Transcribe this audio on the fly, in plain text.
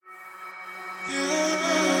Hi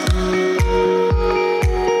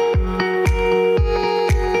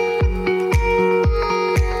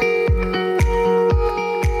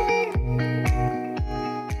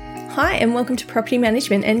and welcome to Property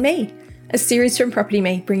Management and Me, a series from Property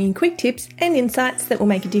Me bringing quick tips and insights that will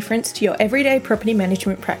make a difference to your everyday property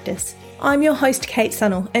management practice. I'm your host Kate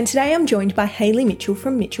Sunnell and today I'm joined by Hayley Mitchell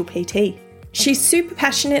from Mitchell PT. She's super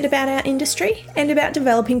passionate about our industry and about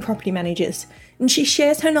developing property managers, and she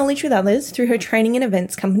shares her knowledge with others through her training and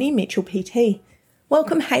events company Mitchell PT.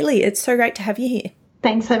 Welcome Hayley, it's so great to have you here.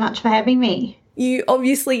 Thanks so much for having me. You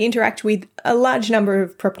obviously interact with a large number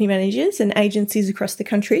of property managers and agencies across the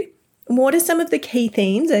country. What are some of the key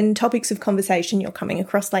themes and topics of conversation you're coming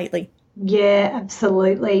across lately? Yeah,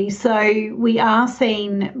 absolutely. So we are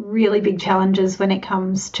seeing really big challenges when it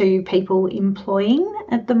comes to people employing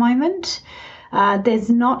at the moment. There's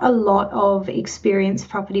not a lot of experienced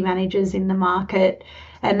property managers in the market,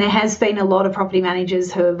 and there has been a lot of property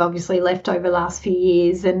managers who have obviously left over the last few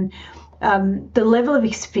years. And the level of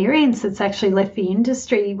experience that's actually left the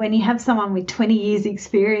industry, when you have someone with 20 years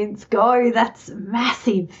experience go, that's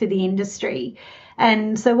massive for the industry.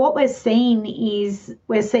 And so what we're seeing is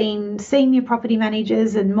we're seeing senior property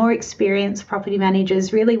managers and more experienced property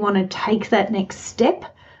managers really want to take that next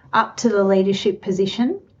step up to the leadership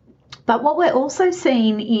position. But what we're also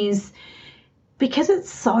seeing is, because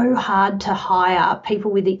it's so hard to hire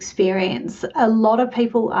people with experience, a lot of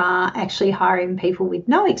people are actually hiring people with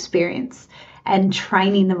no experience and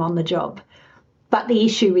training them on the job. But the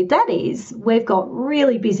issue with that is we've got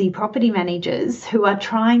really busy property managers who are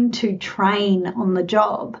trying to train on the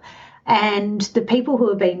job, and the people who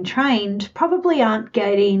are being trained probably aren't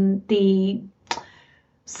getting the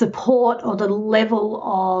support or the level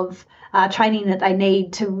of training that they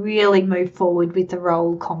need to really move forward with the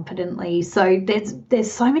role competently. So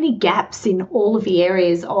there's so many gaps in all of the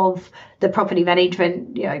areas of the property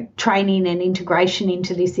management, training and integration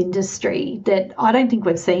into this industry that I don't think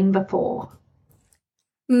we've seen before.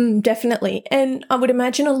 Definitely. And I would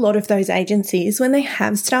imagine a lot of those agencies, when they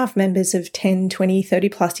have staff members of 10, 20, 30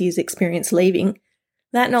 plus years experience leaving,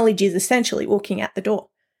 that knowledge is essentially walking out the door.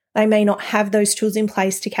 They may not have those tools in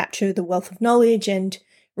place to capture the wealth of knowledge and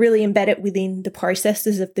really embed it within the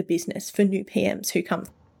processes of the business for new PMs who come.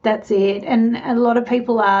 That's it. And a lot of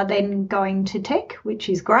people are then going to tech, which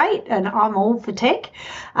is great, and I'm all for tech,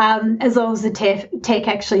 as long as the tech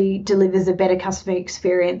actually delivers a better customer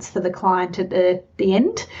experience for the client at the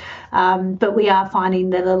end. But we are finding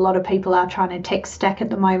that a lot of people are trying to tech stack at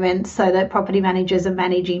the moment so that property managers are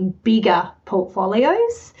managing bigger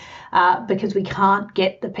portfolios because we can't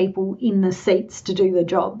get the people in the seats to do the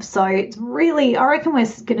job. So it's really, I reckon we're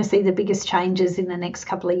going to see the biggest changes in the next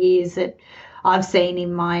couple of years that I've seen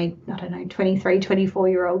in my, 23,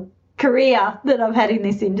 24-year-old career that I've had in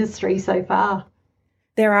this industry so far.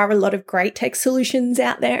 There are a lot of great tech solutions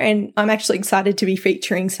out there, and I'm actually excited to be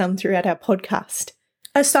featuring some throughout our podcast.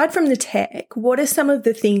 Aside from the tech, what are some of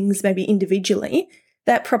the things, maybe individually,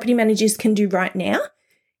 that property managers can do right now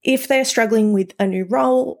if they're struggling with a new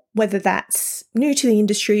role, whether that's new to the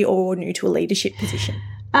industry or new to a leadership position?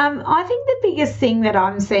 I think the biggest thing that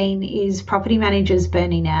I'm seeing is property managers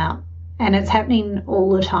burning out. And it's happening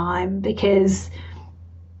all the time because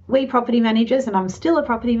we property managers, and I'm still a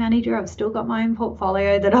property manager, I've still got my own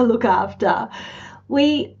portfolio that I look after.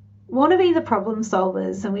 We want to be the problem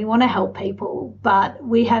solvers and we want to help people, but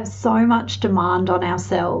we have so much demand on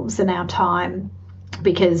ourselves and our time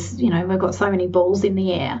because, we've got so many balls in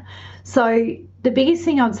the air. So the biggest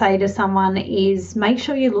thing I'd say to someone is make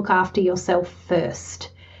sure you look after yourself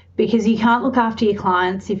first, because you can't look after your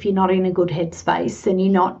clients if you're not in a good headspace and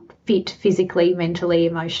you're not fit physically, mentally,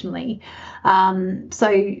 emotionally.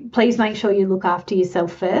 So please make sure you look after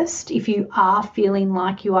yourself first. If you are feeling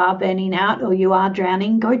like you are burning out or you are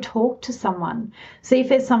drowning, go talk to someone. See if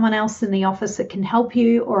there's someone else in the office that can help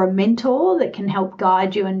you, or a mentor that can help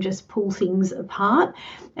guide you and just pull things apart.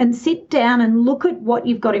 And sit down and look at what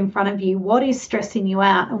you've got in front of you, what is stressing you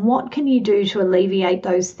out, and what can you do to alleviate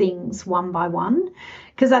those things one by one.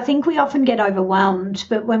 Because I think we often get overwhelmed,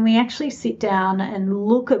 but when we actually sit down and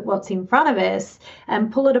look at what's in front of us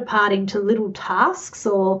and pull it apart into little tasks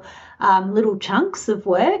or little chunks of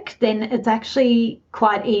work, then it's actually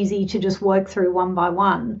quite easy to just work through one by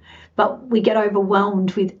one. But we get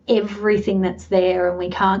overwhelmed with everything that's there and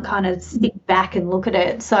we can't kind of sit back and look at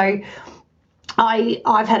it. So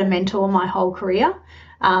I've had a mentor my whole career.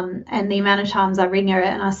 And the amount of times I ring her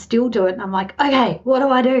and I still do it and I'm like, okay, what do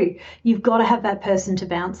I do? You've got to have that person to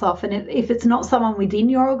bounce off. And if it's not someone within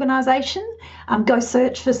your organisation, go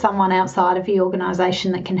search for someone outside of the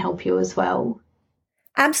organisation that can help you as well.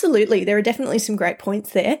 Absolutely. There are definitely some great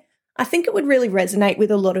points there. I think it would really resonate with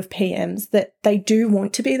a lot of PMs that they do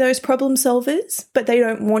want to be those problem solvers, but they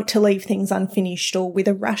don't want to leave things unfinished or with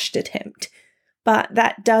a rushed attempt. But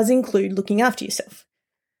that does include looking after yourself.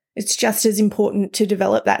 It's just as important to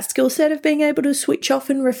develop that skill set of being able to switch off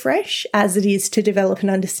and refresh as it is to develop an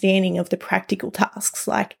understanding of the practical tasks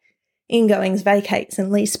like ingoings, vacates,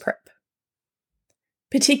 and lease prep.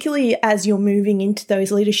 Particularly as you're moving into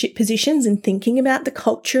those leadership positions and thinking about the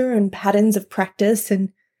culture and patterns of practice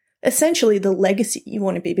and essentially the legacy you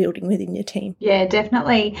want to be building within your team. Yeah,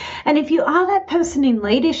 definitely. And if you are that person in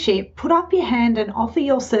leadership, put up your hand and offer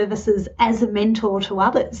your services as a mentor to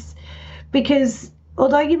others. Because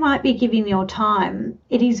although you might be giving your time,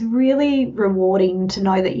 it is really rewarding to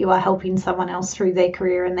know that you are helping someone else through their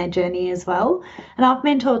career and their journey as well. And I've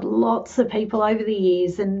mentored lots of people over the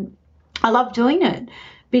years, and I love doing it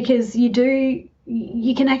because you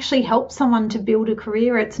can actually help someone to build a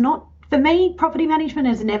career. It's not, for me, property management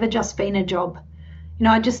has never just been a job. You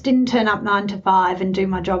know, I just didn't turn up 9 to 5 and do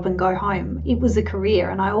my job and go home. It was a career,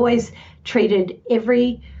 and I always treated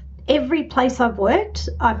every place I've worked,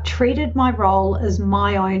 I've treated my role as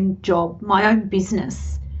my own job, my own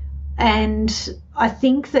business. And I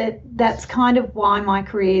think that that's kind of why my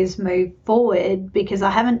career's moved forward, because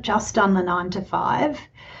I haven't just done the 9 to 5.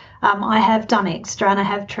 I have done extra, and I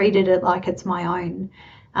have treated it like it's my own.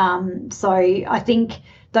 So I think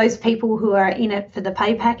those people who are in it for the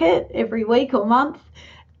pay packet every week or month,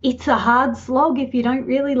 it's a hard slog if you don't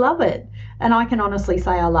really love it. And I can honestly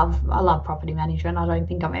say I love property management. I don't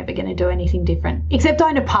think I'm ever going to do anything different, except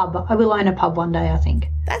own a pub. I will own a pub one day, I think.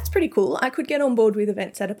 That's pretty cool. I could get on board with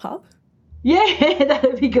events at a pub. Yeah, that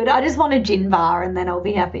would be good. I just want a gin bar and then I'll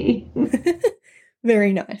be happy.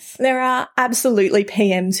 Very nice. There are absolutely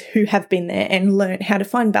PMs who have been there and learned how to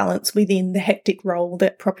find balance within the hectic role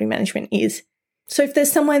that property management is. So if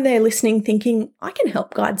there's someone there listening thinking, I can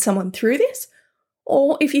help guide someone through this,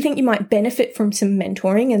 or if you think you might benefit from some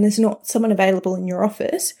mentoring and there's not someone available in your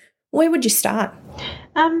office, where would you start?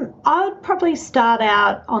 I would probably start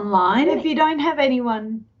out online. If you don't have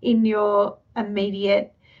anyone in your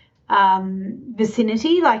immediate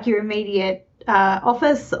vicinity, like your immediate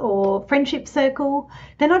office or friendship circle,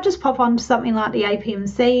 then I'll just pop on to something like the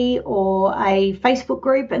APMC or a Facebook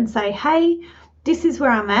group and say, hey, this is where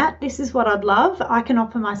I'm at. This is what I'd love. I can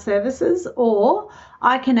offer my services, or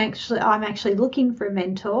I'm actually looking for a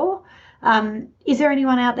mentor. Is there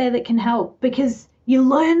anyone out there that can help? Because you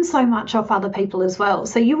learn so much off other people as well.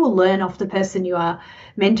 So you will learn off the person you are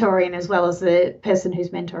mentoring as well as the person who's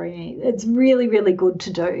mentoring you. It's really, really good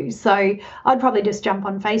to do. So I'd probably just jump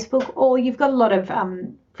on Facebook, or you've got a lot of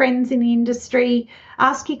friends in the industry.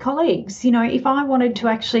 Ask your colleagues, you know, if I wanted to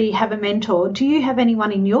actually have a mentor, do you have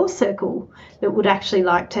anyone in your circle that would actually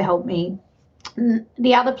like to help me?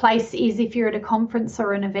 The other place is if you're at a conference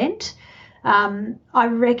or an event, I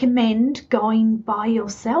recommend going by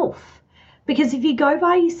yourself. Because if you go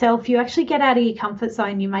by yourself, you actually get out of your comfort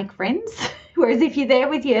zone, you make friends. Whereas if you're there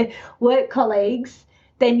with your work colleagues,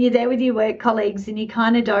 then you're there with your work colleagues and you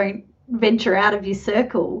kind of don't venture out of your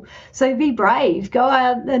circle. So be brave. Go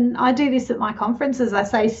out, and I do this at my conferences. I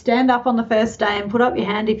say stand up on the first day and put up your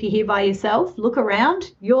hand if you're here by yourself. Look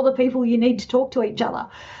around. You're the people you need to talk to each other.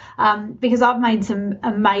 Because I've made some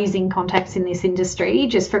amazing contacts in this industry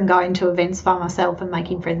just from going to events by myself and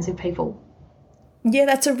making friends with people. Yeah,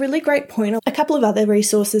 that's a really great point. A couple of other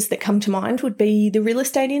resources that come to mind would be the Real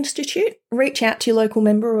Estate Institute. Reach out to your local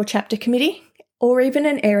member or chapter committee, or even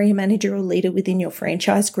an area manager or leader within your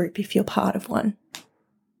franchise group if you're part of one.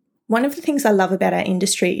 One of the things I love about our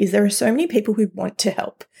industry is there are so many people who want to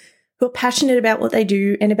help, who are passionate about what they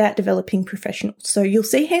do and about developing professionals. So you'll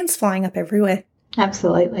see hands flying up everywhere.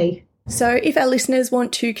 Absolutely. So if our listeners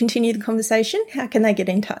want to continue the conversation, how can they get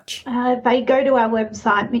in touch? They go to our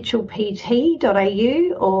website,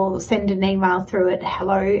 mitchellpt.au, or send an email through at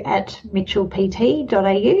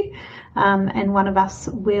hello@mitchellpt.au, and one of us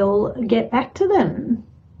will get back to them.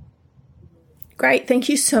 Great. Thank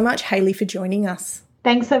you so much, Hayley, for joining us.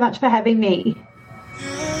 Thanks so much for having me.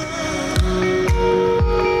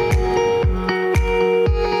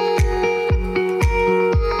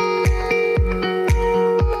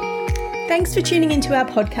 Thanks for tuning into our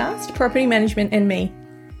podcast, Property Management and Me.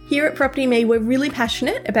 Here at Property Me, we're really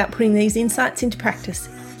passionate about putting these insights into practice.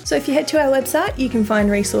 So if you head to our website, you can find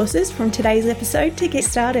resources from today's episode to get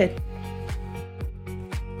started.